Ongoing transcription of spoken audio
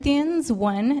Corinthians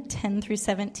 1, 10 through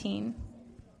 17.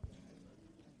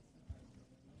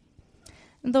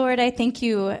 Lord, I thank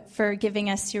you for giving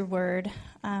us your word.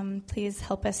 Please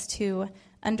help us to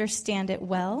understand it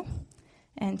well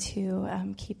and to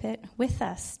keep it with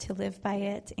us, to live by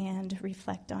it and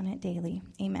reflect on it daily.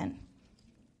 Amen.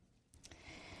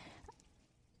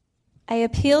 I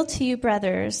appeal to you,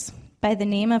 brothers, by the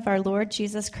name of our Lord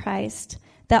Jesus Christ,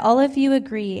 that all of you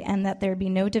agree and that there be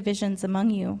no divisions among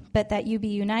you, but that you be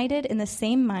united in the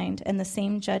same mind and the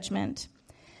same judgment.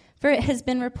 For it has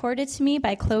been reported to me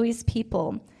by Chloe's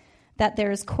people that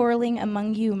there is quarreling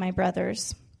among you, my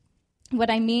brothers. What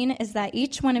I mean is that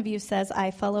each one of you says,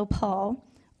 I follow Paul,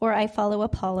 or I follow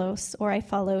Apollos, or I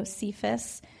follow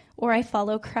Cephas, or I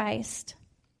follow Christ.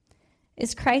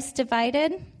 Is Christ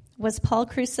divided? Was Paul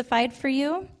crucified for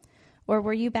you? Or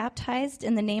were you baptized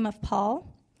in the name of Paul?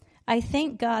 I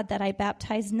thank God that I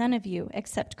baptized none of you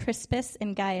except Crispus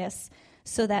and Gaius,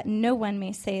 so that no one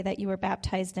may say that you were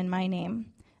baptized in my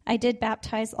name. I did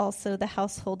baptize also the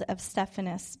household of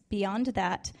Stephanas. Beyond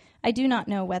that, I do not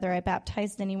know whether I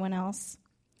baptized anyone else.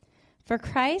 For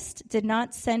Christ did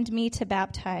not send me to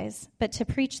baptize, but to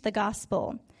preach the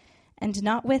gospel, and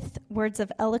not with words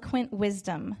of eloquent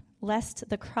wisdom, lest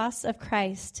the cross of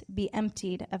Christ be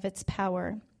emptied of its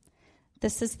power.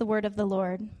 This is the word of the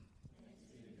Lord.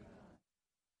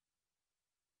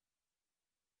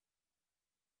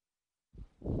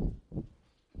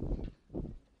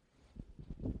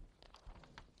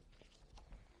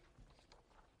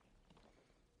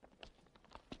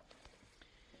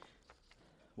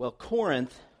 Well,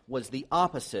 Corinth was the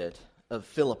opposite of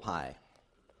Philippi.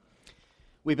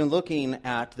 We've been looking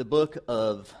at the book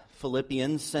of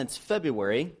Philippians since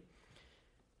February.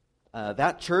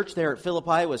 That church there at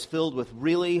Philippi was filled with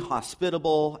really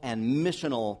hospitable and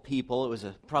missional people. It was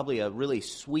probably a really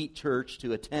sweet church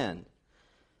to attend.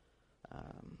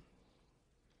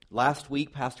 Last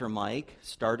week, Pastor Mike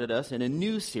started us in a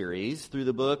new series through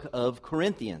the book of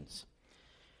Corinthians.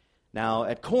 Now,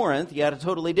 at Corinth, you had a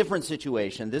totally different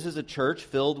situation. This is a church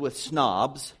filled with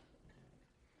snobs,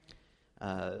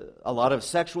 a lot of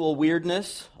sexual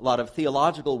weirdness, a lot of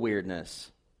theological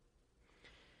weirdness,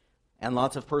 and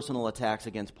lots of personal attacks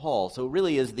against Paul. So it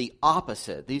really is the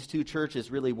opposite. These two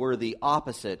churches really were the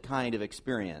opposite kind of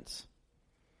experience.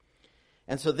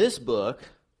 And so this book,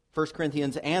 1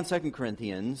 Corinthians and 2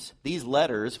 Corinthians, these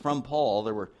letters from Paul,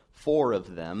 there were 4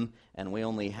 of them, and we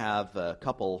only have a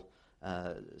couple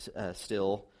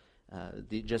still,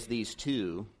 just these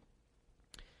 2.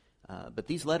 But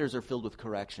these letters are filled with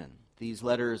correction. These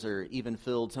letters are even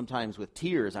filled sometimes with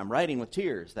tears. I'm writing with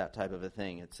tears, that type of a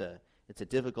thing. It's a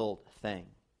difficult thing.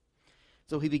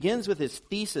 So he begins with his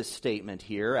thesis statement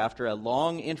here after a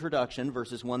long introduction,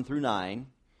 verses 1 through 9.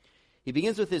 He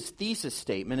begins with his thesis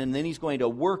statement, and then he's going to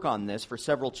work on this for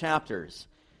several chapters.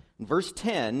 In verse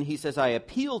 10, he says, I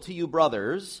appeal to you,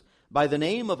 brothers, by the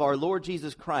name of our Lord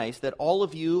Jesus Christ, that all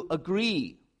of you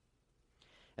agree,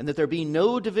 and that there be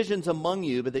no divisions among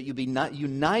you, but that you be not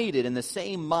united in the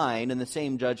same mind and the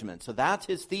same judgment. So that's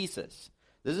his thesis.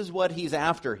 This is what he's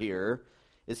after here,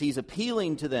 is he's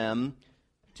appealing to them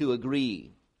to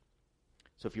agree.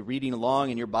 So if you're reading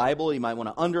along in your Bible, you might want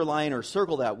to underline or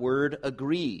circle that word,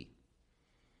 agree.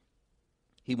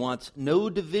 He wants no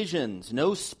divisions,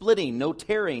 no splitting, no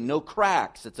tearing, no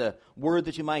cracks. It's a word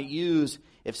that you might use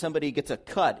if somebody gets a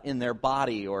cut in their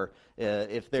body, or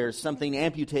if there's something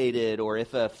amputated, or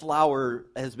if a flower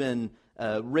has been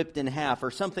ripped in half,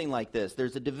 or something like this.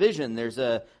 There's a division, there's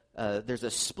a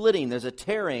splitting, there's a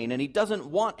tearing, and he doesn't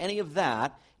want any of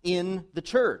that in the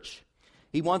church.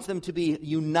 He wants them to be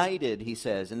united, he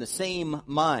says, in the same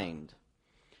mind.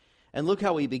 And look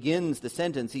how he begins the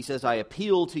sentence. He says, I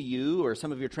appeal to you, or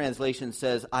some of your translations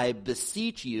says, I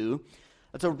beseech you.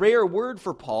 That's a rare word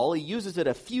for Paul. He uses it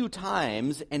a few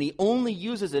times, and he only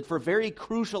uses it for very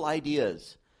crucial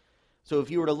ideas. So if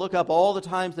you were to look up all the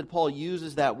times that Paul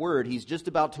uses that word, he's just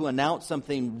about to announce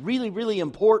something really, really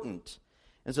important.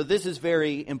 And so this is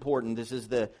very important. This is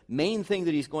the main thing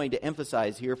that he's going to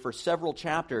emphasize here for several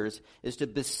chapters, is to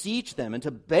beseech them and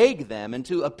to beg them and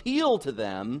to appeal to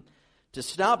them to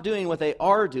stop doing what they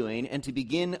are doing and to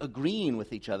begin agreeing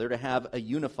with each other to have a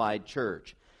unified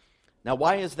church. Now,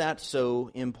 why is that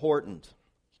so important?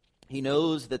 He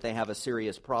knows that they have a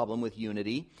serious problem with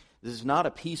unity. This is not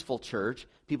a peaceful church.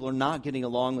 People are not getting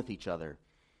along with each other.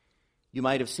 You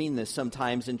might have seen this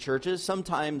sometimes in churches.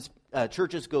 Sometimes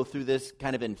churches go through this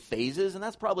kind of in phases, and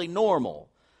that's probably normal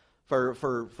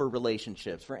for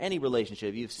relationships, for any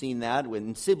relationship. You've seen that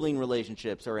in sibling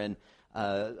relationships or in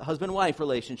husband-wife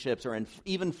relationships or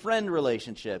even friend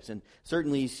relationships. And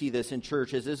certainly you see this in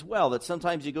churches as well, that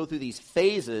sometimes you go through these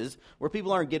phases where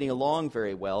people aren't getting along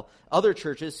very well. Other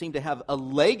churches seem to have a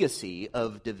legacy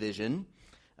of division.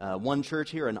 One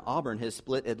church here in Auburn has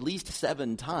split at least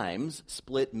 7 times,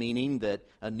 split meaning that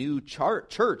a new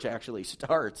church actually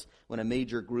starts when a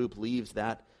major group leaves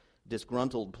that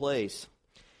disgruntled place.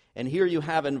 And here you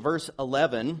have in verse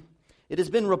 11, "It has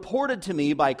been reported to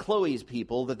me by Chloe's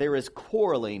people that there is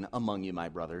quarreling among you, my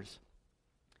brothers."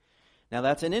 Now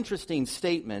that's an interesting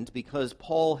statement because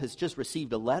Paul has just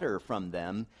received a letter from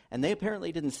them, and they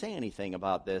apparently didn't say anything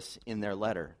about this in their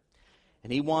letter.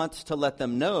 And he wants to let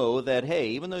them know that,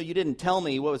 hey, even though you didn't tell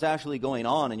me what was actually going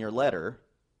on in your letter,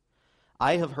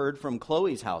 I have heard from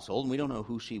Chloe's household, and we don't know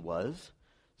who she was,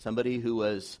 somebody who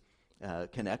was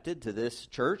connected to this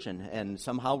church and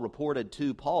somehow reported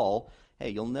to Paul,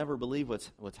 hey, you'll never believe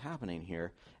what's happening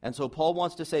here. And so Paul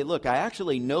wants to say, look, I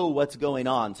actually know what's going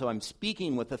on, so I'm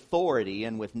speaking with authority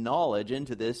and with knowledge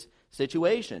into this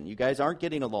situation. You guys aren't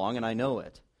getting along, and I know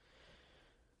it.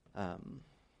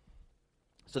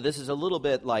 So this is a little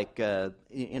bit like,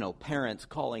 parents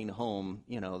calling home.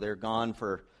 They're gone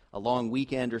for a long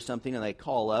weekend or something, and they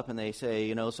call up and they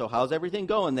say, so how's everything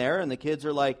going there? And the kids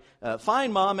are like,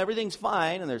 fine, Mom, everything's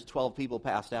fine. And there's 12 people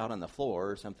passed out on the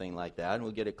floor or something like that, and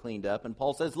we'll get it cleaned up. And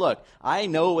Paul says, look, I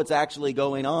know what's actually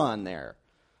going on there.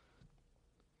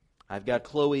 I've got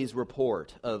Chloe's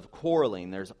report of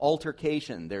quarreling. There's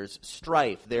altercation, there's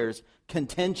strife, there's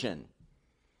contention.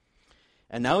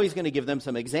 And now he's going to give them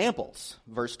some examples.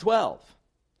 Verse 12.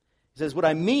 He says, what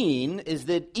I mean is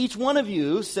that each one of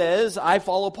you says, I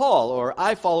follow Paul, or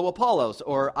I follow Apollos,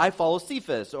 or I follow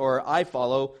Cephas, or I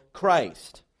follow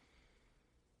Christ.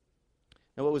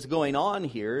 Now what was going on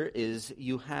here is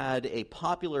you had a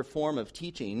popular form of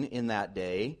teaching in that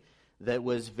day that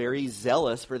was very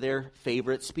zealous for their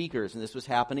favorite speakers. And this was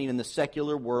happening in the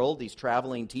secular world, these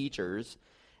traveling teachers.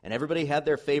 And everybody had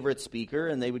their favorite speaker,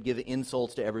 and they would give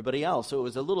insults to everybody else. So it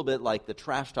was a little bit like the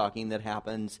trash talking that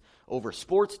happens over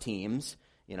sports teams.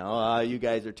 You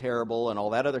guys are terrible and all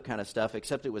that other kind of stuff,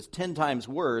 except it was 10 times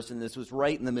worse, and this was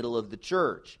right in the middle of the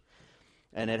church.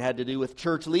 And it had to do with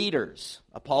church leaders.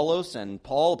 Apollos and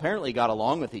Paul apparently got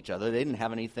along with each other. They didn't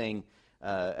have anything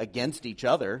against each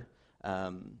other.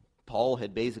 Paul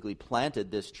had basically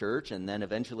planted this church and then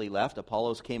eventually left.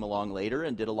 Apollos came along later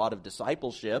and did a lot of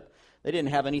discipleship. They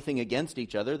didn't have anything against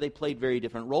each other. They played very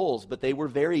different roles, but they were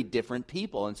very different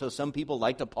people. And so some people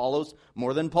liked Apollos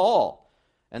more than Paul.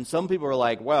 And some people were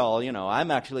like, well, I'm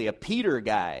actually a Peter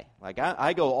guy. Like,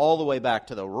 I go all the way back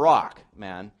to the rock,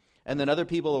 man. And then other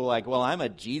people were like, well, I'm a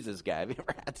Jesus guy. Have you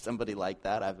ever had somebody like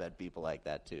that? I've had people like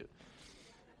that too.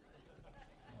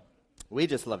 We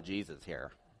just love Jesus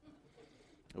here.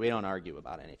 We don't argue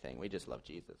about anything. We just love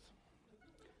Jesus.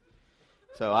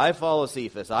 So I follow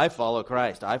Cephas, I follow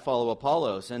Christ, I follow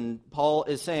Apollos. And Paul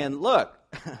is saying, look,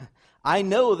 I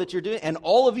know that you're doing, and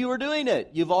all of you are doing it.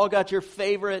 You've all got your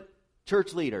favorite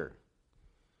church leader.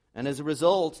 And as a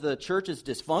result, the church is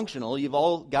dysfunctional. You've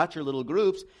all got your little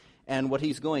groups. And what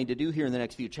he's going to do here in the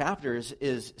next few chapters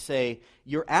is say,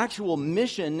 your actual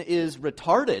mission is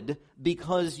retarded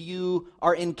because you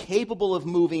are incapable of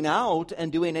moving out and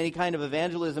doing any kind of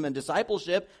evangelism and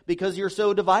discipleship because you're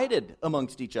so divided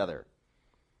amongst each other.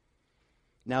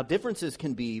 Now, differences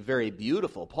can be very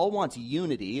beautiful. Paul wants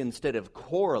unity instead of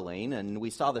quarreling, and we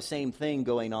saw the same thing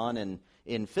going on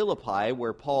in Philippi,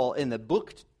 where Paul, in the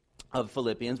book of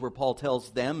Philippians, where Paul tells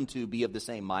them to be of the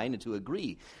same mind and to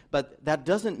agree. But that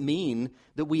doesn't mean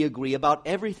that we agree about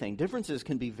everything. Differences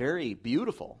can be very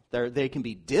beautiful. They can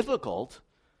be difficult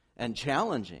and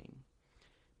challenging.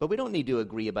 But we don't need to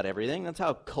agree about everything. That's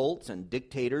how cults and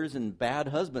dictators and bad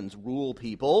husbands rule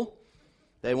people.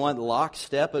 They want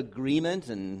lockstep agreement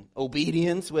and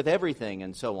obedience with everything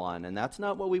and so on. And that's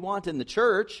not what we want in the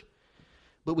church.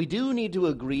 But we do need to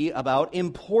agree about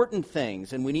important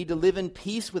things, and we need to live in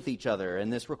peace with each other.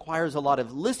 And this requires a lot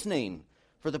of listening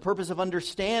for the purpose of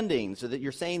understanding, so that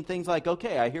you're saying things like,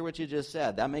 okay, I hear what you just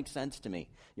said. That makes sense to me.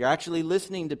 You're actually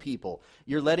listening to people.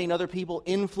 You're letting other people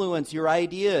influence your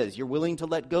ideas. You're willing to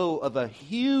let go of a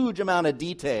huge amount of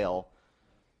detail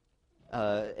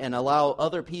and allow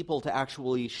other people to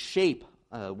actually shape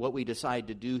what we decide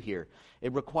to do here.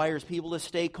 It requires people to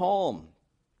stay calm.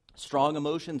 Strong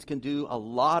emotions can do a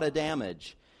lot of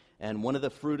damage. And one of the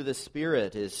fruit of the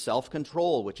Spirit is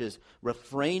self-control, which is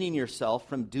refraining yourself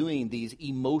from doing these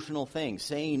emotional things,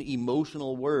 saying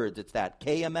emotional words. It's that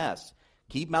KMS,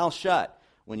 keep mouth shut.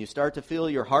 When you start to feel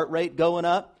your heart rate going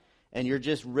up, and you're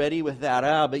just ready with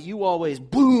that, but you always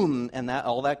boom, and that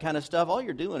all that kind of stuff, all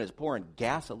you're doing is pouring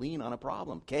gasoline on a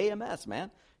problem. KMS,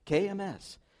 man.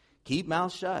 KMS. Keep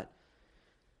mouth shut.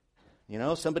 You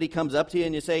know, somebody comes up to you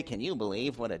and you say, can you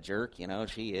believe what a jerk,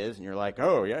 she is? And you're like,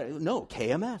 oh, yeah. No,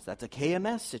 KMS. That's a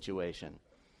KMS situation.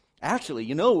 Actually,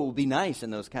 it would be nice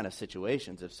in those kind of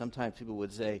situations if sometimes people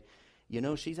would say,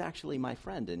 she's actually my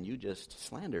friend and you just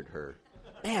slandered her.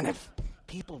 Man, if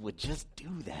people would just do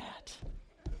that.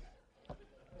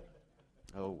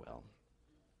 Oh, well.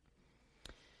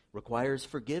 Requires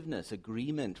forgiveness.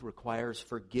 Agreement requires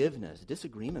forgiveness.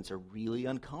 Disagreements are really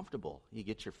uncomfortable. You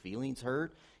get your feelings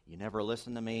hurt. You never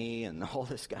listen to me and all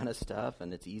this kind of stuff,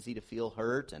 and it's easy to feel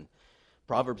hurt. And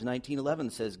Proverbs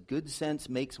 19:11 says, good sense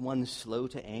makes one slow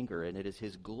to anger, and it is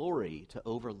his glory to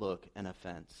overlook an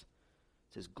offense.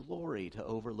 It's his glory to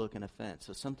overlook an offense.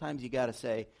 So sometimes you got to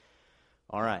say,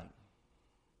 all right,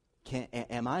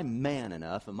 am I man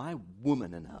enough, am I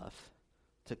woman enough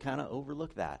to kind of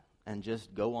overlook that and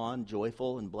just go on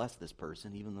joyful and bless this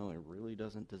person even though he really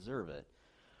doesn't deserve it?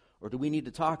 Or do we need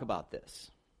to talk about this?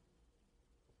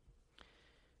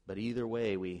 But either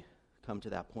way, we come to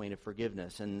that point of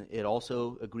forgiveness. And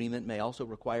agreement may also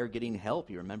require getting help.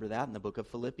 You remember that in the book of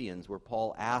Philippians where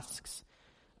Paul asks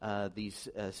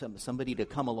somebody to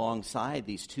come alongside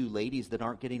these two ladies that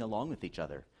aren't getting along with each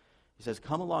other. He says,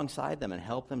 come alongside them and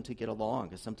help them to get along.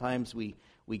 Because sometimes we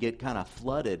get kind of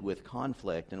flooded with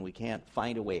conflict and we can't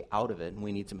find a way out of it and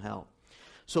we need some help.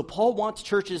 So Paul wants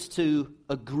churches to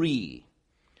agree.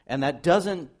 And that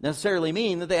doesn't necessarily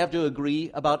mean that they have to agree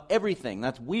about everything.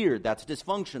 That's weird. That's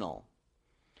dysfunctional.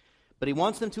 But he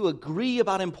wants them to agree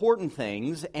about important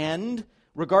things, and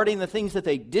regarding the things that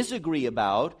they disagree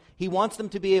about, he wants them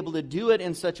to be able to do it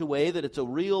in such a way that it's a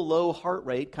real low heart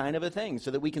rate kind of a thing,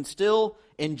 so that we can still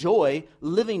enjoy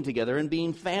living together and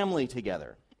being family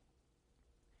together.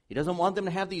 He doesn't want them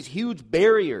to have these huge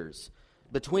barriers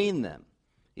between them.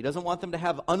 He doesn't want them to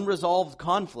have unresolved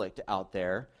conflict out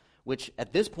there, which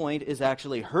at this point is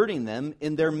actually hurting them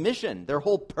in their mission. Their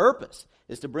whole purpose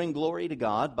is to bring glory to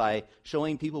God by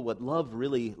showing people what love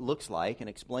really looks like and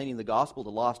explaining the gospel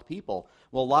to lost people.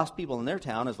 Well, lost people in their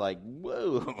town is like,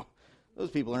 whoa,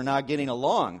 those people are not getting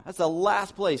along. That's the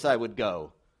last place I would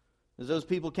go, because those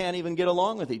people can't even get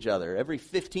along with each other. Every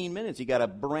 15 minutes you got a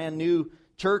brand new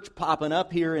church popping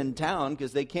up here in town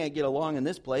because they can't get along in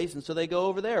this place, and so they go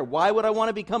over there. Why would I want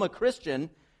to become a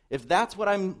Christian if that's what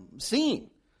I'm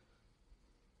seeing?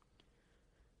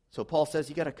 So Paul says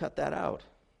you got to cut that out.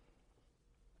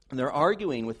 And they're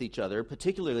arguing with each other,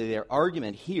 particularly their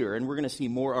argument here, and we're going to see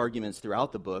more arguments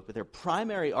throughout the book, but their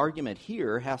primary argument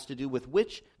here has to do with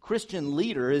which Christian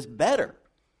leader is better.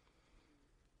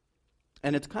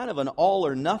 And it's kind of an all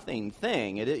or nothing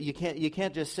thing. You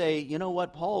can't just say, you know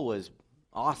what, Paul was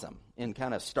awesome in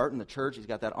kind of starting the church. He's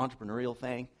got that entrepreneurial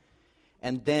thing.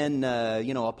 And then,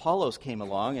 Apollos came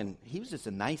along, and he was just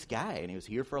a nice guy, and he was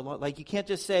here for a long... Like, you can't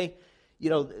just say,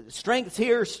 strengths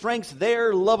here, strengths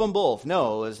there, love them both.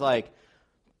 No, it's like,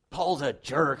 Paul's a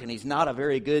jerk, and he's not a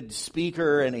very good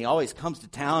speaker, and he always comes to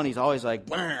town, he's always like,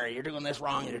 you're doing this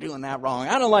wrong, you're doing that wrong.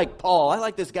 I don't like Paul, I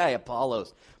like this guy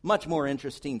Apollos. Much more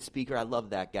interesting speaker, I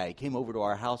love that guy. He came over to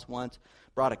our house once,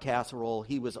 brought a casserole,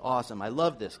 he was awesome, I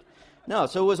love this. No,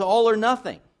 so it was all or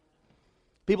nothing.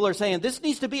 People are saying, this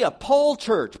needs to be a Paul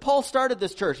church. Paul started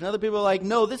this church. And other people are like,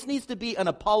 no, this needs to be an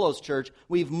Apollos church.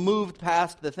 We've moved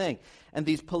past the thing. And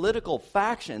these political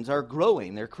factions are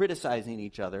growing. They're criticizing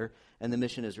each other, and the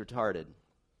mission is retarded.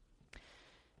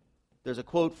 There's a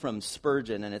quote from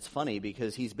Spurgeon, and it's funny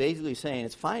because he's basically saying,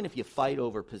 it's fine if you fight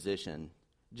over position.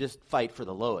 Just fight for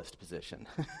the lowest position.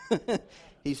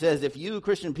 He says, if you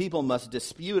Christian people must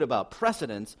dispute about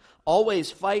precedence,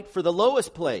 always fight for the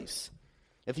lowest place.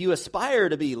 If you aspire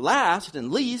to be last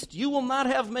and least, you will not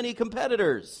have many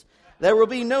competitors. There will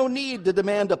be no need to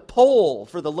demand a poll,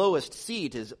 for the lowest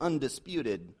seat is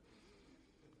undisputed.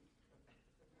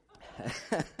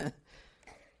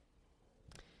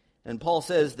 And Paul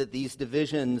says that these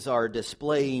divisions are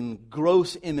displaying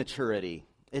gross immaturity.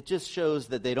 It just shows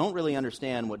that they don't really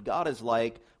understand what God is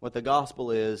like, what the gospel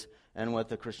is, and what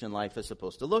the Christian life is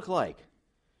supposed to look like.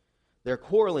 Their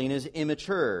quarreling is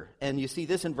immature. And you see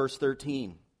this in verse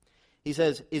 13. He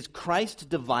says, is Christ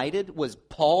divided? Was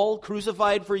Paul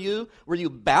crucified for you? Were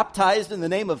you baptized in the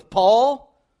name of Paul?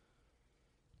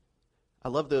 I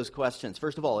love those questions.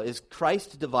 First of all, is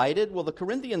Christ divided? Well, the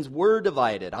Corinthians were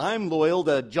divided. I'm loyal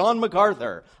to John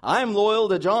MacArthur. I'm loyal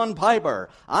to John Piper.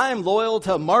 I'm loyal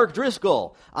to Mark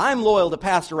Driscoll. I'm loyal to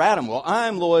Pastor Adam. Well,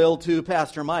 I'm loyal to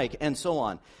Pastor Mike, and so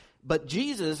on. But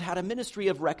Jesus had a ministry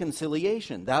of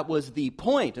reconciliation. That was the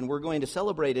point, and we're going to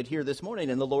celebrate it here this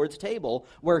morning in the Lord's table,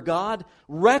 where God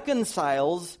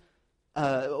reconciles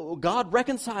God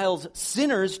reconciles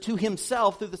sinners to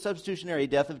himself through the substitutionary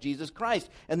death of Jesus Christ.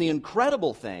 And the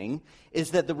incredible thing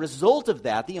is that the result of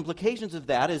that, the implications of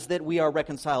that, is that we are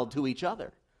reconciled to each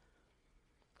other.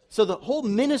 So the whole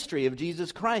ministry of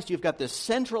Jesus Christ, you've got this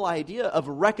central idea of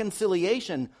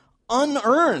reconciliation,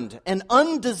 unearned and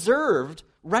undeserved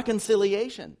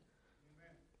reconciliation.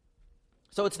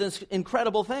 So it's this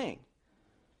incredible thing.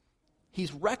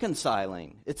 He's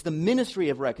reconciling. It's the ministry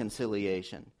of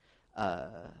reconciliation.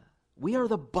 We are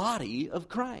the body of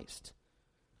Christ.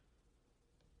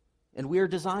 And we are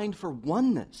designed for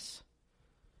oneness.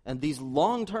 And these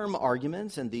long-term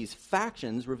arguments and these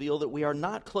factions reveal that we are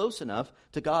not close enough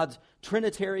to God's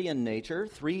Trinitarian nature,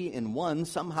 3 in 1,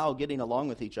 somehow getting along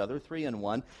with each other, 3 in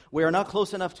 1. We are not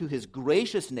close enough to his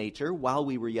gracious nature. While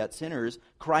we were yet sinners,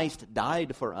 Christ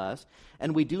died for us.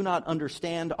 And we do not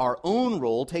understand our own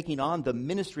role taking on the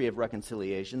ministry of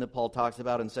reconciliation that Paul talks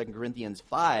about in 2 Corinthians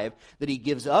 5, that he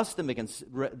gives us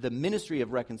the ministry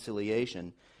of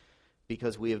reconciliation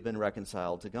because we have been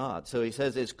reconciled to God. So he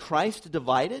says, is Christ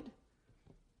divided?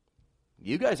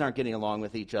 You guys aren't getting along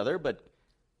with each other, but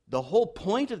the whole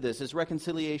point of this is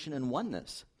reconciliation and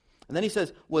oneness. And then he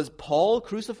says, was Paul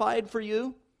crucified for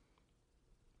you?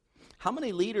 How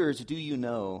many leaders do you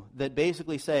know that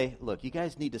basically say, look, you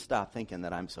guys need to stop thinking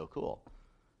that I'm so cool.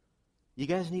 You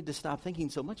guys need to stop thinking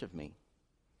so much of me.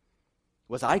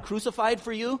 Was I crucified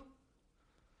for you?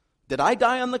 Did I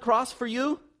die on the cross for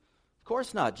you? Of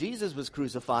course not. Jesus was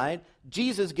crucified.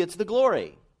 Jesus gets the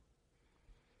glory.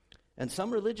 And some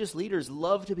religious leaders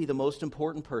love to be the most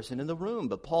important person in the room.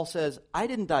 But Paul says, I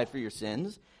didn't die for your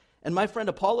sins. And my friend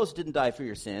Apollos didn't die for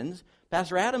your sins.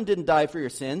 Pastor Adam didn't die for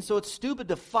your sins. So it's stupid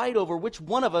to fight over which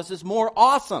one of us is more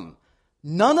awesome.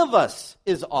 None of us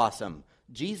is awesome.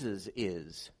 Jesus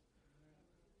is.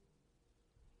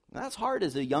 That's hard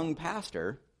as a young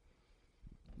pastor.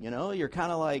 You know, you're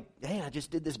kind of like, hey, I just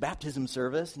did this baptism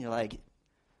service. And you're like,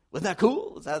 wasn't that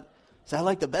cool? Is that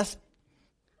like the best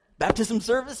baptism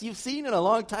service you've seen in a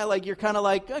long time? Like, you're kind of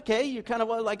like, okay, you're kind of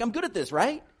like, I'm good at this,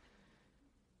 right?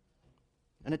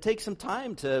 And it takes some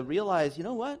time to realize, you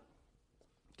know what?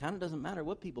 It kind of doesn't matter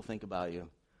what people think about you.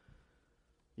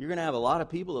 You're going to have a lot of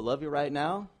people that love you right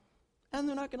now, and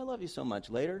they're not going to love you so much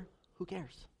later. Who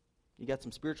cares? You got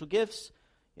some spiritual gifts.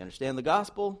 You understand the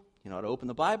gospel. You know how to open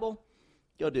the Bible.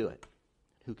 Go do it.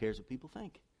 Who cares what people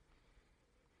think?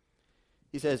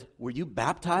 He says, were you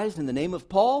baptized in the name of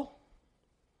Paul?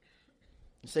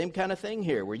 The same kind of thing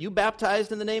here. Were you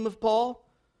baptized in the name of Paul?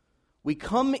 We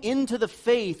come into the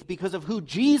faith because of who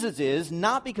Jesus is,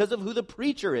 not because of who the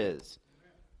preacher is.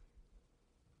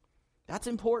 That's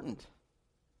important.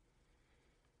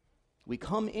 We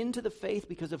come into the faith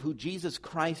because of who Jesus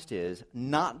Christ is,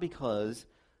 not because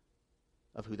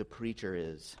of who the preacher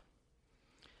is.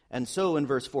 And so in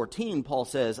verse 14, Paul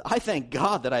says, I thank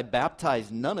God that I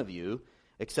baptized none of you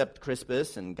except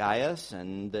Crispus and Gaius,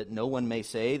 and that no one may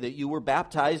say that you were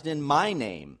baptized in my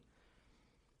name.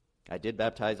 I did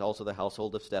baptize also the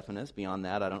household of Stephanas. Beyond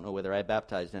that, I don't know whether I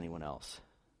baptized anyone else.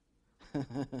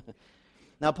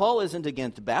 Now, Paul isn't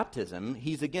against baptism.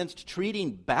 He's against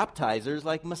treating baptizers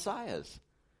like messiahs.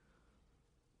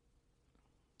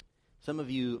 Some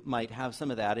of you might have some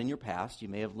of that in your past. You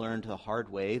may have learned the hard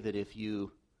way that if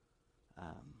you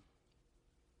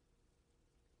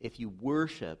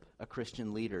worship a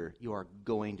Christian leader, you are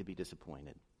going to be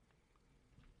disappointed.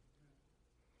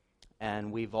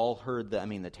 And we've all heard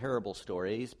the terrible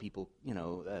stories, people,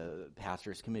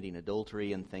 pastors committing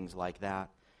adultery and things like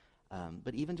that.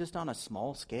 But even just on a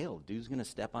small scale, dude's going to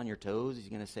step on your toes, he's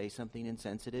going to say something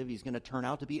insensitive, he's going to turn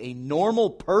out to be a normal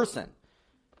person.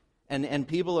 And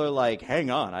people are like,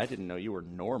 hang on, I didn't know you were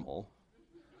normal.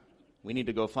 We need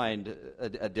to go find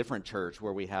a different church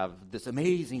where we have this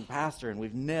amazing pastor and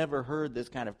we've never heard this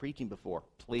kind of preaching before.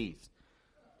 Please,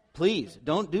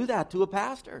 don't do that to a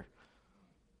pastor.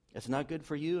 It's not good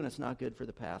for you and it's not good for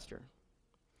the pastor.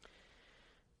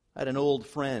 I had an old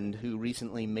friend who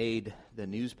recently made the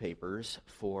newspapers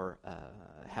for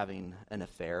having an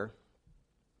affair.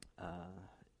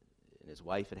 His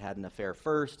wife had had an affair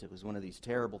first. It was one of these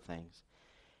terrible things.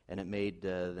 And it made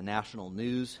the national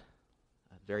news.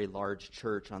 A very large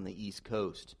church on the East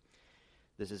Coast.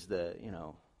 This is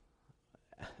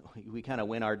we kind of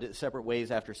went our separate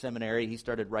ways after seminary. He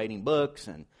started writing books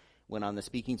and went on the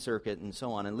speaking circuit and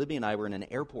so on. And Libby and I were in an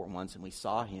airport once and we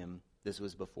saw him. This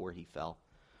was before he fell.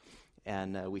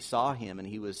 And we saw him and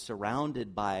he was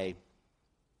surrounded by,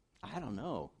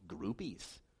 groupies.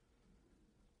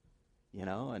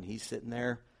 And he's sitting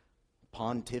there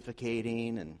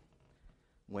pontificating and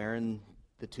wearing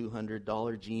the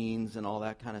 $200 jeans and all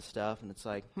that kind of stuff. And it's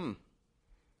like,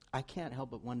 I can't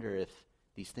help but wonder if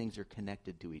these things are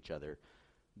connected to each other,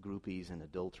 groupies and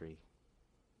adultery.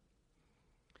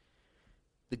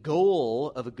 The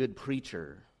goal of a good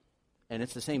preacher, and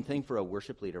it's the same thing for a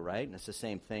worship leader, right? And it's the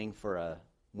same thing for a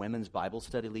women's Bible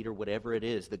study leader, whatever it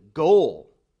is. The goal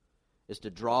is to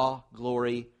draw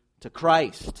glory to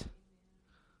Christ.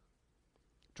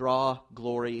 Draw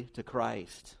glory to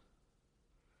Christ.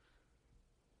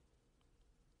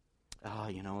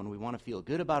 And we want to feel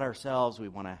good about ourselves. We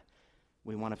want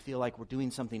to feel like we're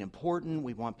doing something important.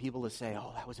 We want people to say,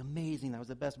 oh, that was amazing. That was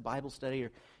the best Bible study,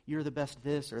 or you're the best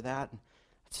this or that.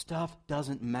 Stuff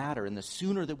doesn't matter. And the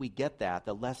sooner that we get that,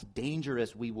 the less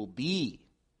dangerous we will be.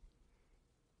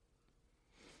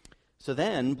 So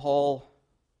then Paul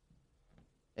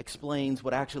explains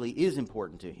what actually is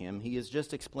important to him. He has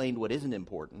just explained what isn't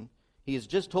important. He has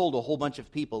just told a whole bunch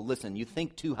of people, listen, you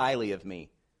think too highly of me.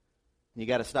 You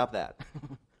got to stop that.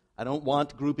 I don't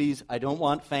want groupies. I don't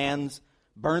want fans.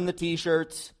 Burn the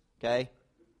t-shirts. Okay?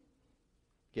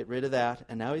 Get rid of that.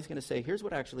 And now he's going to say, here's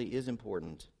what actually is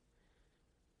important.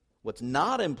 What's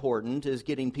not important is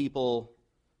getting people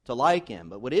to like him.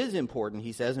 But what is important,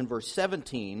 he says in verse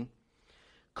 17,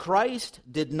 Christ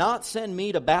did not send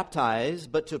me to baptize,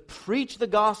 but to preach the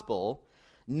gospel,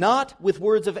 not with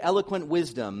words of eloquent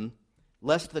wisdom,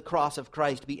 lest the cross of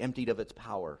Christ be emptied of its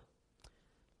power.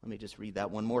 Let me just read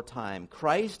that one more time.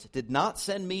 Christ did not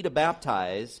send me to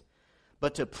baptize,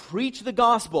 but to preach the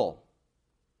gospel,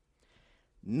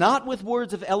 not with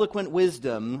words of eloquent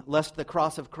wisdom, lest the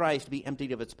cross of Christ be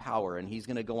emptied of its power. And he's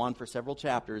going to go on for several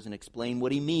chapters and explain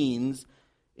what he means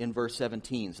in verse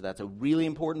 17. So that's a really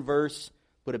important verse.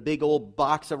 Put a big old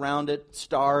box around it,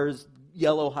 stars,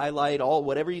 yellow highlight, all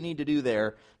whatever you need to do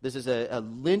there. This is a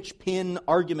linchpin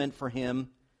argument for him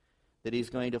that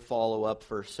he's going to follow up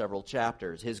for several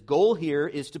chapters. His goal here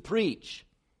is to preach.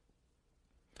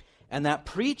 And that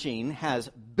preaching has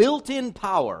built-in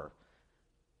power,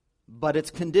 but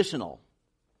it's conditional.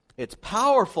 It's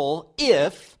powerful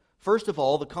if, first of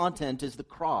all, the content is the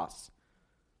cross.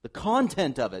 The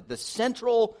content of it, the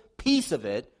central piece of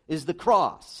it, is the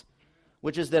cross,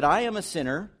 which is that I am a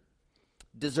sinner,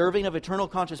 deserving of eternal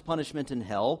conscious punishment in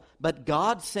hell, but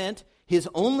God sent His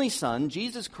only Son,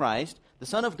 Jesus Christ, the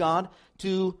Son of God,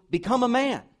 to become a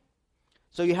man.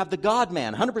 So you have the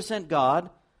God-man, 100%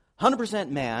 God, 100%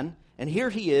 man, and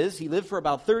here He is. He lived for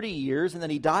about 30 years, and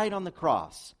then He died on the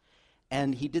cross.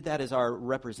 And He did that as our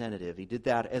representative. He did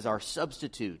that as our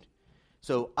substitute.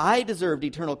 So I deserved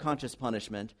eternal conscious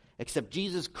punishment, except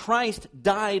Jesus Christ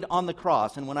died on the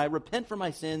cross. And when I repent for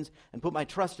my sins and put my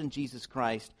trust in Jesus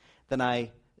Christ, then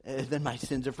my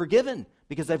sins are forgiven,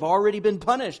 because I've already been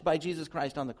punished by Jesus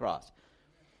Christ on the cross.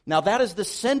 Now that is the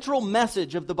central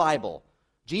message of the Bible.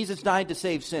 Jesus died to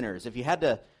save sinners. If you had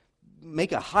to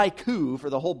make a haiku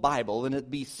for the whole Bible, then it'd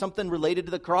be something related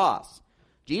to the cross.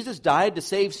 Jesus died to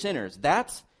save sinners.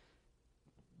 That's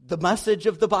the message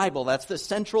of the Bible. That's the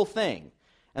central thing.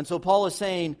 And so Paul is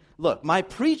saying, look, my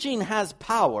preaching has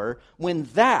power when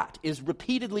that is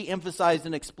repeatedly emphasized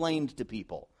and explained to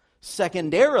people.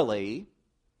 Secondarily,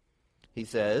 he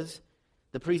says,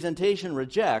 the presentation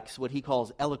rejects what he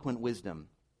calls eloquent wisdom.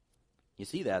 You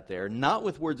see that there. Not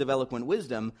with words of eloquent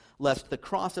wisdom, lest the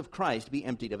cross of Christ be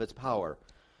emptied of its power.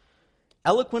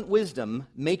 Eloquent wisdom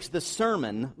makes the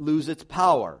sermon lose its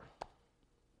power.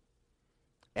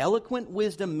 Eloquent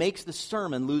wisdom makes the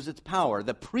sermon lose its power.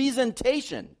 The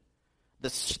presentation, the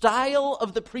style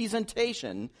of the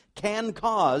presentation can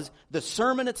cause the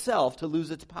sermon itself to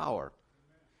lose its power.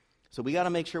 So we got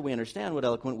to make sure we understand what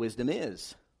eloquent wisdom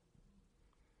is.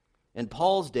 In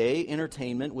Paul's day,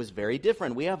 entertainment was very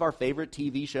different. We have our favorite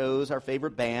TV shows, our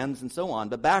favorite bands, and so on.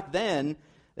 But back then,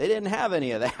 they didn't have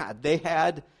any of that. They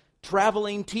had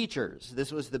traveling teachers.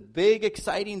 This was the big,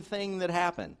 exciting thing that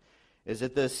happened. Is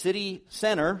at the city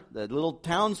center, the little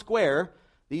town square,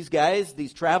 these guys,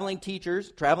 these traveling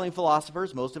teachers, traveling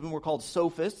philosophers, most of them were called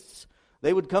sophists,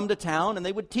 they would come to town and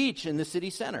they would teach in the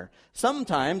city center.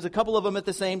 Sometimes a couple of them at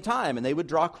the same time, and they would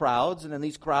draw crowds, and then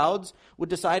these crowds would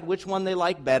decide which one they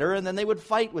liked better, and then they would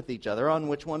fight with each other on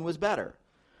which one was better.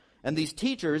 And these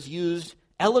teachers used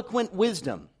eloquent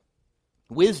wisdom.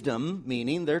 Wisdom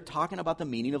meaning they're talking about the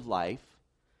meaning of life.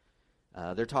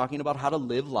 They're talking about how to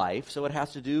live life, so it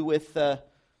has to do with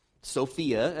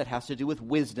Sophia, it has to do with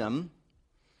wisdom.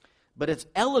 But it's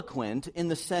eloquent in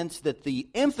the sense that the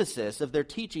emphasis of their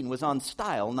teaching was on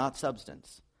style, not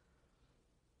substance.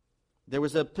 There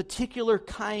was a particular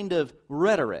kind of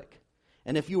rhetoric.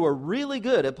 And if you were really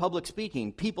good at public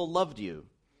speaking, people loved you.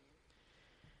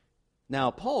 Now,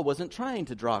 Paul wasn't trying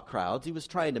to draw crowds. He was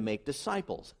trying to make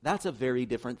disciples. That's a very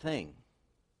different thing.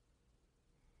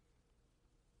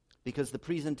 because the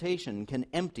presentation can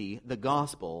empty the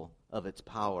gospel of its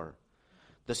power.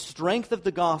 The strength of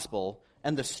the gospel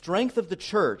and the strength of the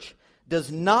church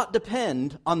does not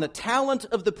depend on the talent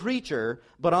of the preacher,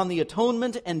 but on the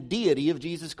atonement and deity of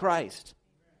Jesus Christ.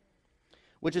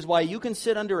 Which is why you can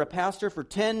sit under a pastor for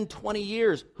 10, 20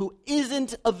 years who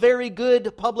isn't a very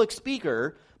good public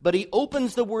speaker, but he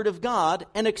opens the Word of God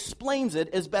and explains it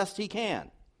as best he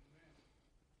can.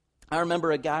 I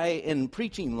remember a guy in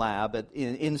preaching lab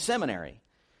in seminary.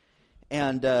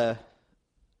 And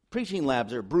preaching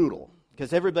labs are brutal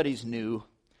because everybody's new.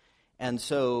 And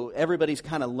so everybody's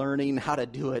kind of learning how to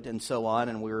do it and so on.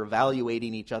 And we're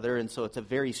evaluating each other. And so it's a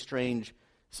very strange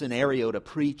scenario to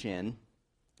preach in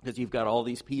because you've got all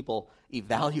these people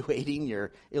evaluating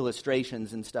your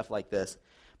illustrations and stuff like this.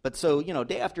 But so,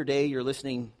 day after day, you're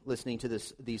listening to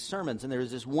these sermons, and there's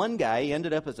this one guy, he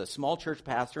ended up as a small church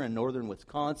pastor in northern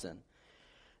Wisconsin.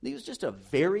 And he was just a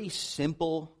very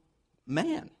simple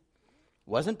man.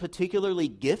 Wasn't particularly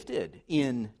gifted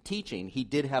in teaching. He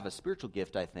did have a spiritual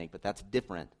gift, I think, but that's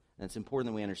different. And it's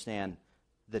important that we understand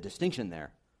the distinction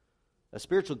there. A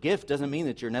spiritual gift doesn't mean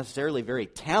that you're necessarily very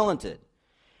talented.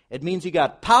 It means you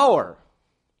got power.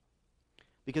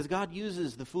 Because God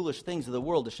uses the foolish things of the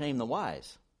world to shame the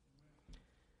wise.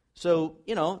 So,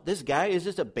 this guy is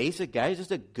just a basic guy. He's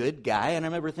just a good guy. And I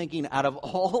remember thinking, out of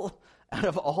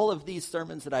all of these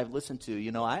sermons that I've listened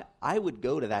to, I would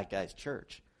go to that guy's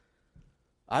church.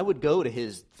 I would go to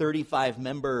his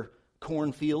 35-member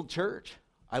cornfield church.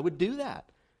 I would do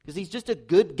that because he's just a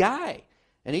good guy.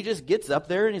 And he just gets up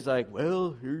there and he's like,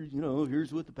 well,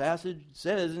 here's what the passage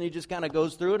says. And he just kind of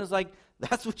goes through it and it's like,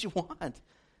 that's what you want.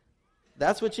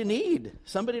 That's what you need.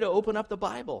 Somebody to open up the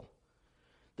Bible.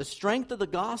 The strength of the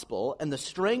gospel and the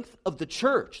strength of the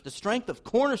church, the strength of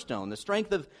Cornerstone, the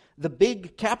strength of the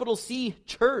big capital C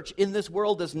church in this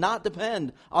world does not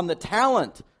depend on the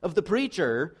talent of the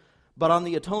preacher, but on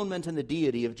the atonement and the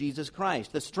deity of Jesus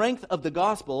Christ. The strength of the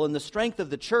gospel and the strength of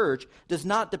the church does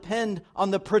not depend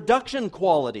on the production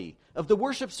quality of the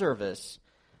worship service.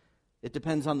 It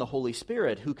depends on the Holy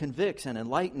Spirit who convicts and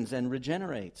enlightens and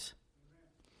regenerates.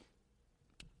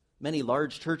 Many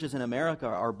large churches in America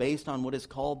are based on what is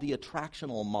called the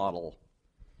attractional model.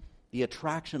 The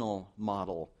attractional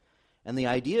model. And the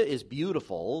idea is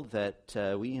beautiful that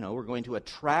we're going to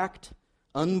attract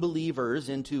unbelievers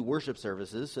into worship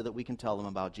services so that we can tell them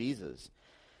about Jesus.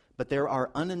 But there are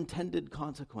unintended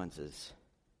consequences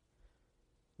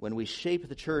when we shape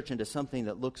the church into something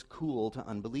that looks cool to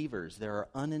unbelievers. There are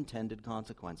unintended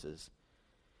consequences.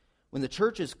 When the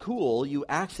church is cool, you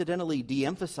accidentally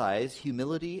de-emphasize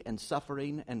humility and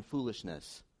suffering and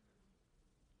foolishness.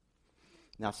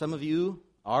 Now, some of you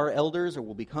are elders or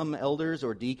will become elders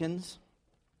or deacons.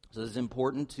 So it's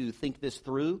important to think this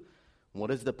through.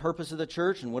 What is the purpose of the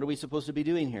church and what are we supposed to be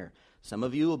doing here? Some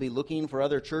of you will be looking for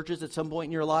other churches at some point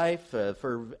in your life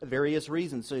for various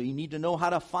reasons. So you need to know how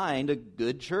to find a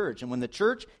good church. And when the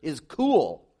church is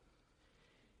cool,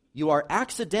 you are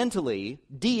accidentally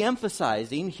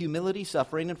de-emphasizing humility,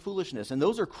 suffering, and foolishness. And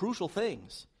those are crucial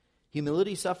things.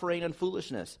 Humility, suffering, and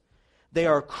foolishness. They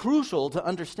are crucial to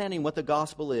understanding what the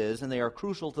gospel is, and they are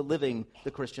crucial to living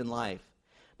the Christian life.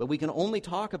 But we can only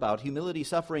talk about humility,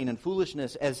 suffering, and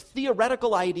foolishness as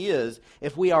theoretical ideas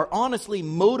if we are honestly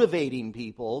motivating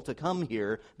people to come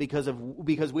here because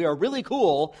we are really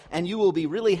cool, and you will be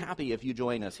really happy if you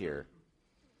join us here.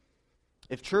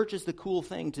 If church is the cool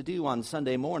thing to do on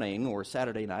Sunday morning or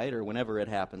Saturday night or whenever it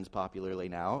happens popularly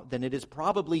now, then it is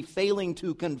probably failing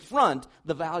to confront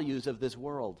the values of this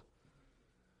world.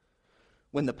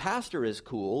 When the pastor is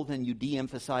cool, then you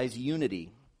de-emphasize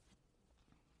unity.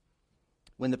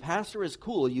 When the pastor is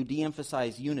cool, you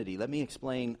de-emphasize unity. Let me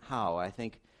explain how. I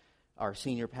think our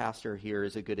senior pastor here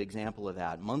is a good example of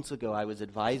that. Months ago, I was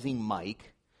advising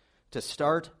Mike to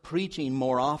start preaching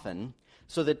more often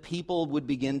so that people would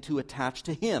begin to attach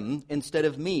to him instead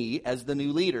of me as the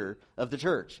new leader of the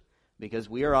church. Because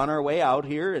we are on our way out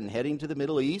here and heading to the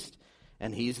Middle East,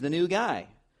 and he's the new guy.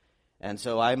 And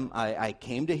so I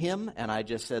came to him and I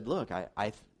just said, look,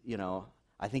 I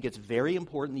think it's very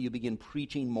important that you begin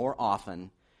preaching more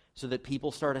often so that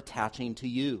people start attaching to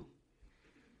you.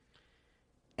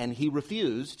 And he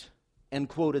refused and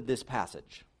quoted this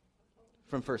passage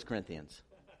from 1 Corinthians.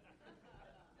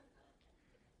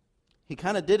 He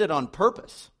kind of did it on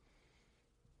purpose.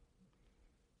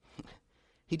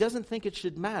 He doesn't think it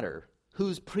should matter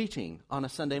who's preaching on a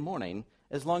Sunday morning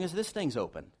as long as this thing's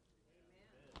open.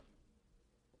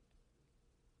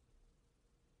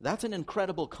 That's an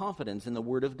incredible confidence in the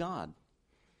Word of God.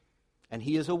 And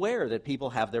he is aware that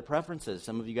people have their preferences.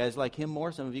 Some of you guys like him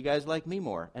more, some of you guys like me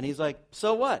more. And he's like,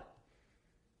 so what?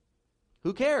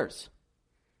 Who cares?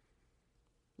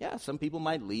 Yeah, some people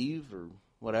might leave or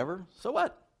whatever. So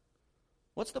what?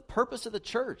 What's the purpose of the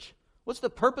church? What's the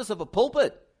purpose of a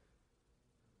pulpit?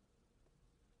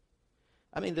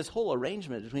 I mean, this whole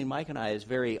arrangement between Mike and I is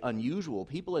very unusual.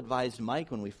 People advised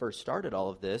Mike when we first started all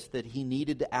of this that he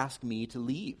needed to ask me to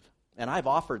leave. And I've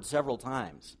offered several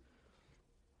times.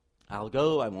 I'll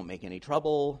go, I won't make any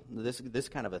trouble, this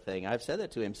kind of a thing. I've said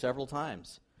that to him several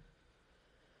times.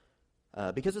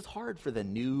 Because it's hard for the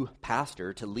new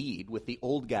pastor to lead with the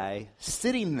old guy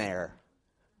sitting there.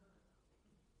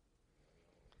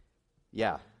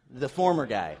 Yeah, the former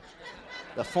guy.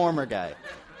 The former guy.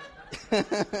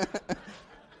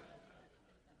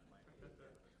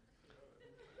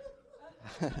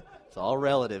 It's all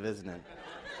relative, isn't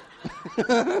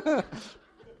it?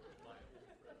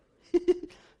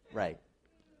 Right.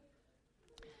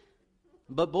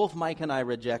 But both Mike and I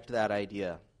reject that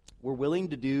idea. We're willing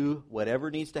to do whatever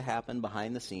needs to happen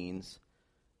behind the scenes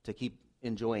to keep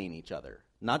enjoying each other.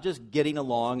 Not just getting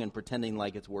along and pretending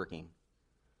like it's working,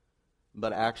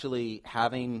 but actually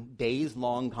having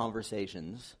days-long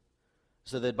conversations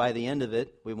so that by the end of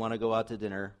it, we want to go out to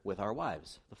dinner with our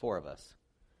wives, the four of us.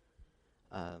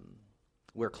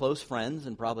 We're close friends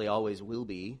and probably always will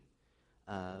be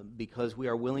because we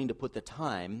are willing to put the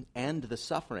time and the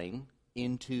suffering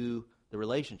into the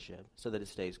relationship so that it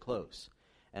stays close.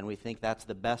 And we think that's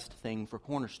the best thing for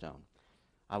Cornerstone.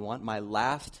 I want my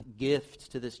last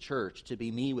gift to this church to be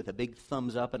me with a big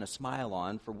thumbs up and a smile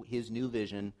on for his new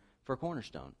vision for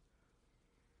Cornerstone.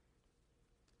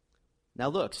 Now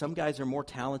look, some guys are more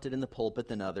talented in the pulpit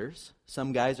than others.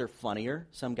 Some guys are funnier.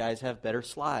 Some guys have better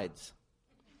slides.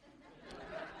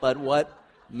 But what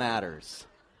matters?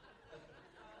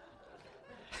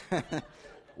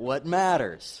 What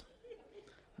matters?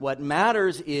 What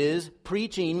matters is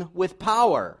preaching with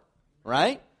power,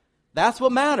 right? That's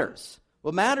what matters.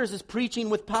 What matters is preaching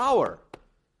with power.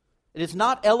 It is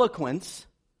not eloquence.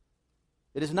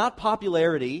 It is not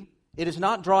popularity. It is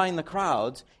not drawing the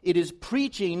crowds. It is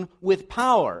preaching with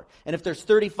power. And if there's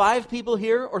 35 people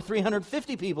here or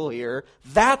 350 people here,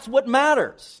 that's what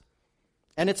matters.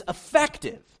 And it's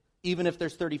effective, even if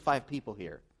there's 35 people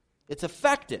here. It's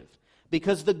effective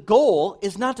because the goal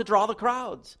is not to draw the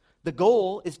crowds. The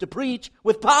goal is to preach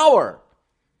with power.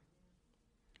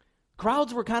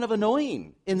 Crowds were kind of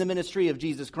annoying in the ministry of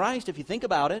Jesus Christ, if you think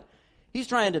about it. He's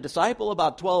trying to disciple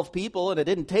about 12 people, and it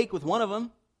didn't take with one of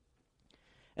them.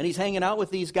 And he's hanging out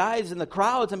with these guys in the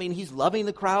crowds. I mean, he's loving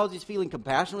the crowds. He's feeling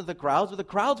compassion with the crowds. But the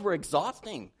crowds were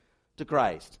exhausting to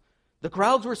Christ. The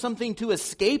crowds were something to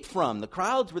escape from. The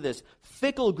crowds were this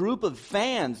fickle group of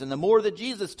fans. And the more that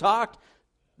Jesus talked,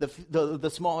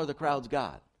 the smaller the crowds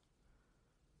got.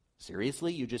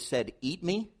 Seriously? You just said, eat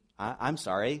me? I'm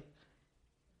sorry.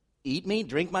 Eat me?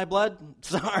 Drink my blood?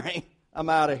 Sorry. I'm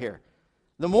out of here.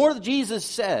 The more that Jesus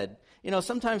said,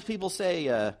 sometimes people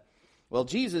say, well,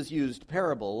 Jesus used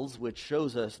parables, which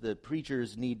shows us that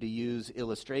preachers need to use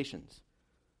illustrations.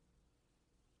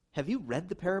 Have you read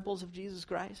the parables of Jesus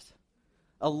Christ?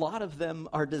 A lot of them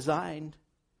are designed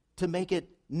to make it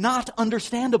not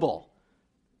understandable.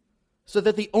 So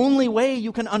that the only way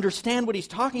you can understand what he's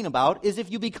talking about is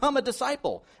if you become a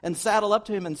disciple and saddle up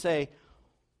to him and say,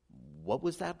 what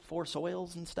was that 4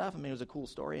 soils and stuff? I mean, it was a cool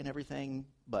story and everything,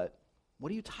 but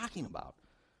what are you talking about?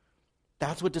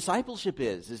 That's what discipleship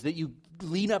is that you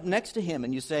lean up next to him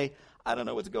and you say, I don't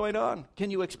know what's going on.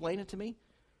 Can you explain it to me?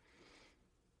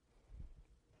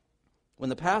 When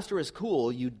the pastor is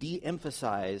cool, you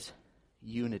de-emphasize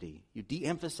unity. You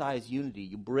de-emphasize unity.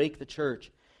 You break the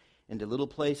church into little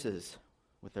places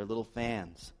with their little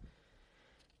fans.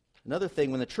 Another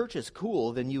thing, when the church is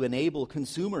cool, then you enable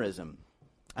consumerism.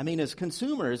 I mean, as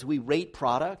consumers, we rate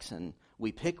products and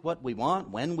we pick what we want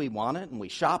when we want it, and we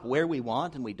shop where we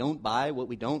want, and we don't buy what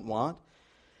we don't want.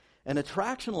 And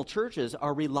attractional churches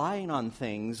are relying on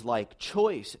things like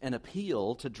choice and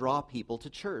appeal to draw people to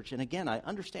church. And again, I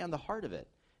understand the heart of it.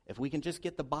 If we can just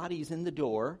get the bodies in the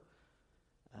door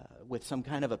with some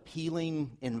kind of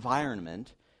appealing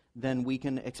environment, then we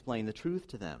can explain the truth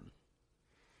to them.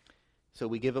 So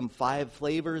we give them 5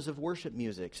 flavors of worship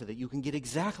music so that you can get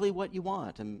exactly what you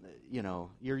want. And,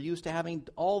 you're used to having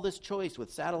all this choice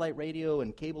with satellite radio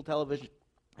and cable television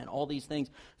and all these things.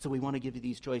 So we want to give you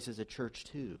these choices at church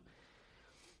too.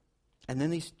 And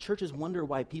then these churches wonder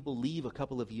why people leave a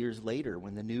couple of years later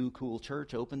when the new cool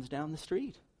church opens down the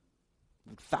street.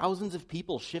 Thousands of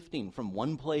people shifting from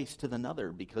one place to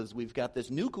another because we've got this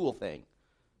new cool thing.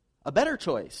 A better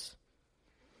choice.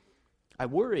 I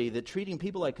worry that treating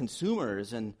people like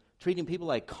consumers and treating people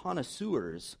like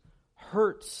connoisseurs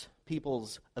hurts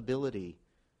people's ability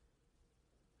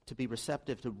to be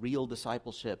receptive to real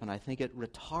discipleship, and I think it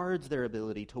retards their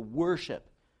ability to worship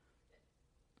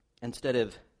instead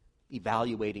of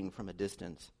evaluating from a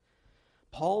distance.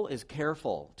 Paul is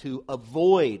careful to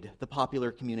avoid the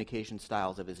popular communication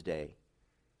styles of his day.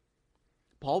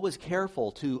 Paul was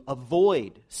careful to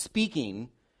avoid speaking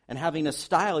and having a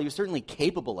style. He was certainly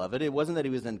capable of it. It wasn't that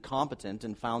he was incompetent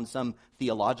and found some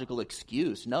theological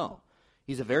excuse. No.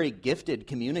 He's a very gifted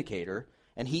communicator,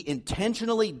 and he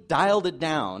intentionally dialed it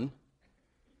down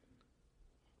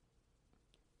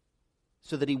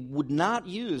so that he would not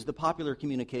use the popular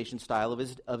communication style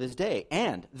of his day.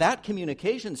 And that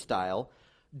communication style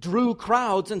drew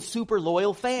crowds and super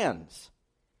loyal fans.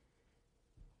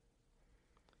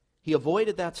 He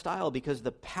avoided that style because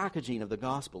the packaging of the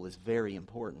gospel is very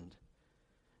important.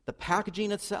 The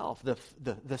packaging itself,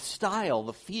 the style,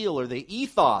 the feel, or the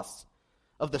ethos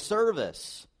of the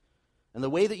service, and the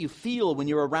way that you feel when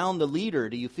you're around the leader.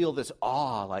 Do you feel this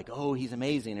awe, like, oh, he's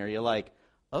amazing, or you're like,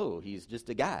 oh, he's just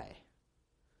a guy?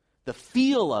 The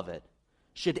feel of it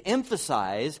should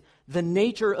emphasize the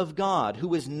nature of God,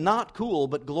 who is not cool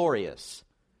but glorious.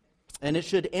 And it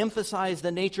should emphasize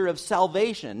the nature of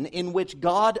salvation, in which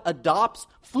God adopts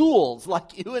fools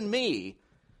like you and me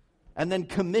and then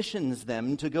commissions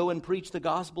them to go and preach the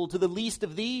gospel to the least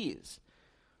of these.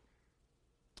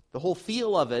 The whole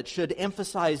feel of it should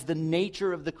emphasize the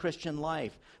nature of the Christian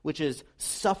life, which is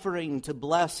suffering to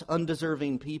bless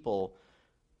undeserving people,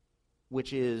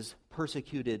 which is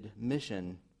persecuted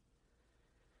mission.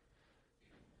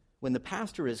 When the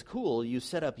pastor is cool, you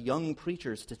set up young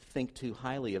preachers to think too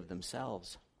highly of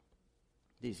themselves.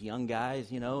 These young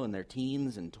guys, in their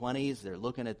teens and 20s, they're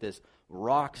looking at this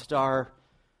rock star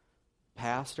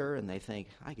pastor and they think,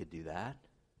 I could do that.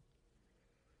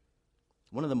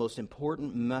 One of the most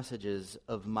important messages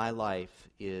of my life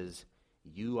is,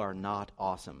 you are not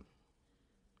awesome.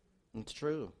 It's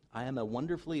true. I am a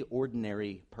wonderfully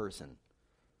ordinary person.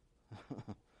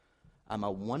 I'm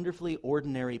a wonderfully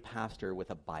ordinary pastor with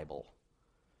a Bible.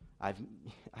 I've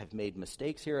made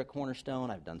mistakes here at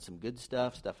Cornerstone. I've done some good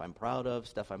stuff I'm proud of,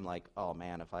 stuff I'm like, oh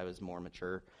man, if I was more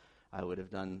mature, I would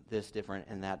have done this different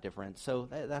and that different. So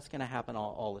that's going to happen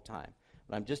all the time.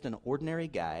 But I'm just an ordinary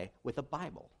guy with a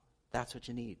Bible. That's what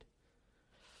you need.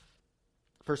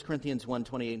 1 Corinthians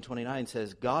 1:28 and 29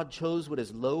 says, God chose what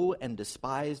is low and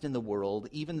despised in the world,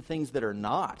 even things that are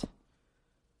not,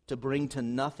 to bring to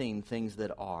nothing things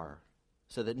that are,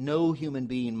 so that no human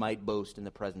being might boast in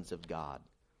the presence of God.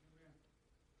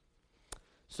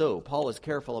 So, Paul is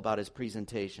careful about his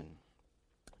presentation.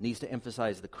 It needs to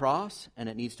emphasize the cross, and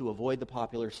it needs to avoid the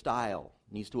popular style.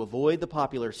 It needs to avoid the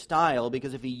popular style,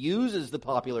 because if he uses the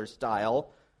popular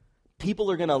style,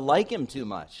 people are going to like him too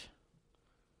much.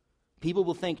 People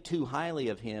will think too highly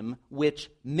of him, which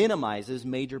minimizes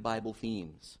major Bible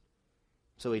themes.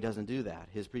 So he doesn't do that.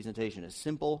 His presentation is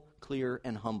simple, clear,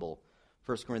 and humble.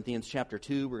 1 Corinthians chapter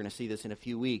 2, we're going to see this in a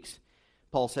few weeks.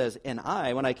 Paul says, and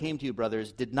I, when I came to you,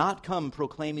 brothers, did not come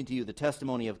proclaiming to you the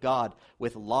testimony of God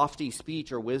with lofty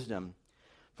speech or wisdom.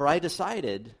 For I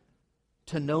decided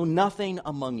to know nothing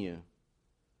among you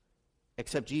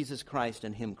except Jesus Christ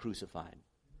and him crucified.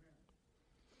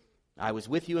 I was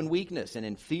with you in weakness and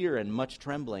in fear and much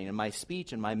trembling, and my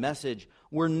speech and my message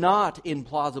were not in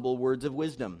plausible words of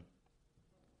wisdom,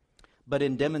 but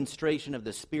in demonstration of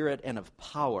the Spirit and of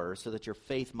power, so that your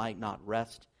faith might not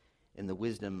rest in the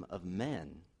wisdom of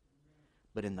men,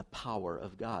 but in the power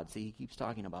of God. See, he keeps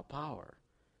talking about power.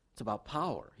 It's about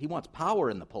power. He wants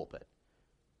power in the pulpit.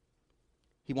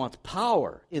 He wants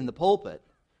power in the pulpit,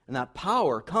 and that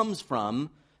power comes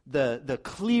from the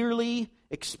clearly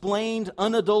explained,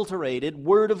 unadulterated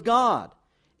Word of God.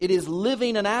 It is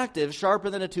living and active, sharper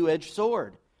than a two-edged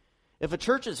sword. If a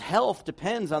church's health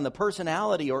depends on the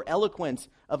personality or eloquence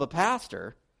of a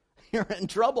pastor, you're in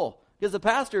trouble, because the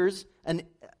pastor's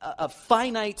a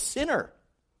finite sinner.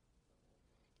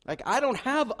 Like, I don't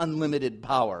have unlimited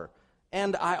power,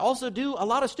 and I also do a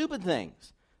lot of stupid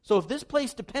things. So if this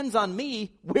place depends on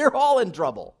me, we're all in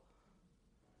trouble.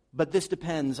 But this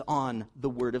depends on the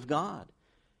Word of God.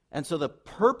 And so the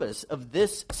purpose of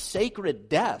this sacred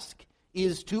desk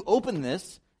is to open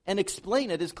this and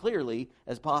explain it as clearly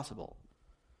as possible.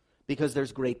 Because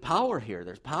there's great power here.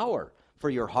 There's power for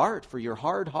your heart, for your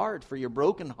hard heart, for your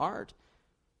broken heart,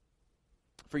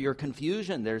 for your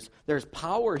confusion. There's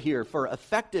power here for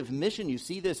effective mission. You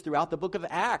see this throughout the book of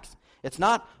Acts. It's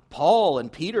not Paul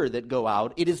and Peter that go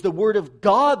out. It is the Word of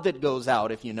God that goes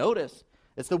out, if you notice.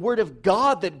 It's the Word of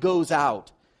God that goes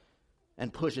out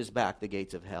and pushes back the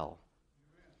gates of hell.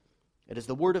 It is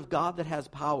the Word of God that has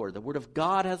power. The Word of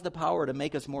God has the power to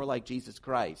make us more like Jesus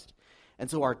Christ. And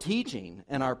so our teaching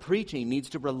and our preaching needs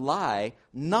to rely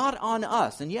not on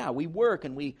us. And yeah, we work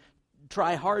and we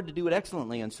try hard to do it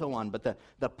excellently and so on, but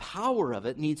the power of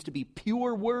it needs to be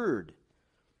pure word.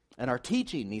 And our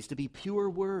teaching needs to be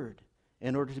pure word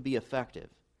in order to be effective.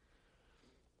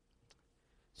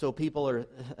 So people are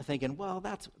thinking, well,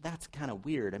 that's kind of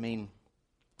weird. I mean,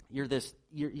 you're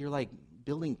like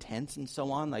building tents and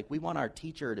so on. Like, we want our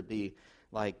teacher to be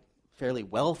like fairly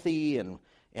wealthy and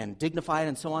dignified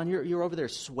and so on. You're over there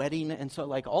sweating, and so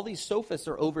like all these sophists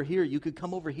are over here. You could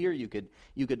come over here. You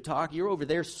could talk. You're over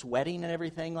there sweating and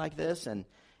everything like this, and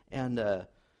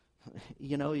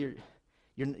you know,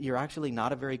 you're actually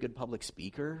not a very good public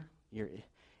speaker.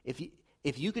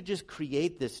 If you could just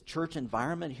create this church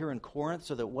environment here in Corinth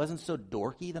so that it wasn't so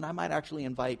dorky, then I might actually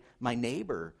invite my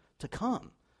neighbor to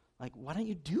come. Like, why don't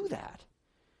you do that?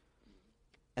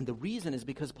 And the reason is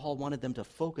because Paul wanted them to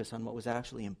focus on what was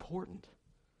actually important.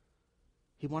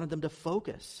 He wanted them to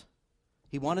focus.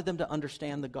 He wanted them to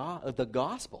understand the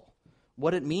gospel,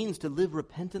 what it means to live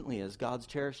repentantly as God's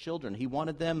cherished children. He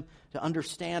wanted them to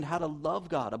understand how to love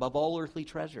God above all earthly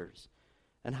treasures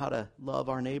and how to love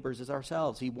our neighbors as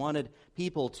ourselves. He wanted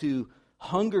people to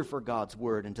hunger for God's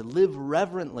word and to live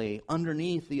reverently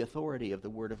underneath the authority of the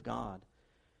word of God.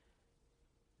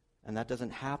 And that doesn't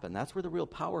happen. That's where the real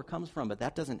power comes from, but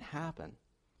that doesn't happen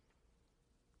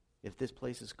if this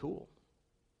place is cool.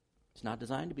 It's not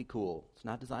designed to be cool. It's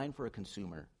not designed for a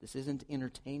consumer. This isn't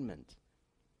entertainment.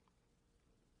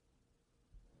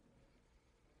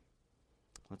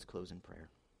 Let's close in prayer.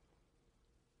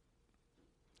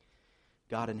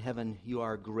 God in heaven, you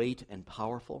are great and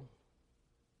powerful.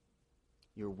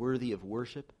 You're worthy of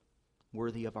worship,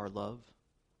 worthy of our love.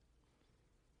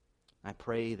 I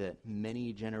pray that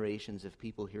many generations of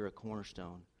people here at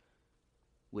Cornerstone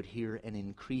would hear an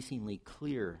increasingly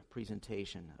clear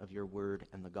presentation of your word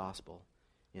and the gospel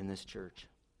in this church.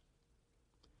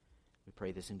 We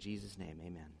pray this in Jesus' name,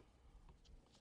 amen.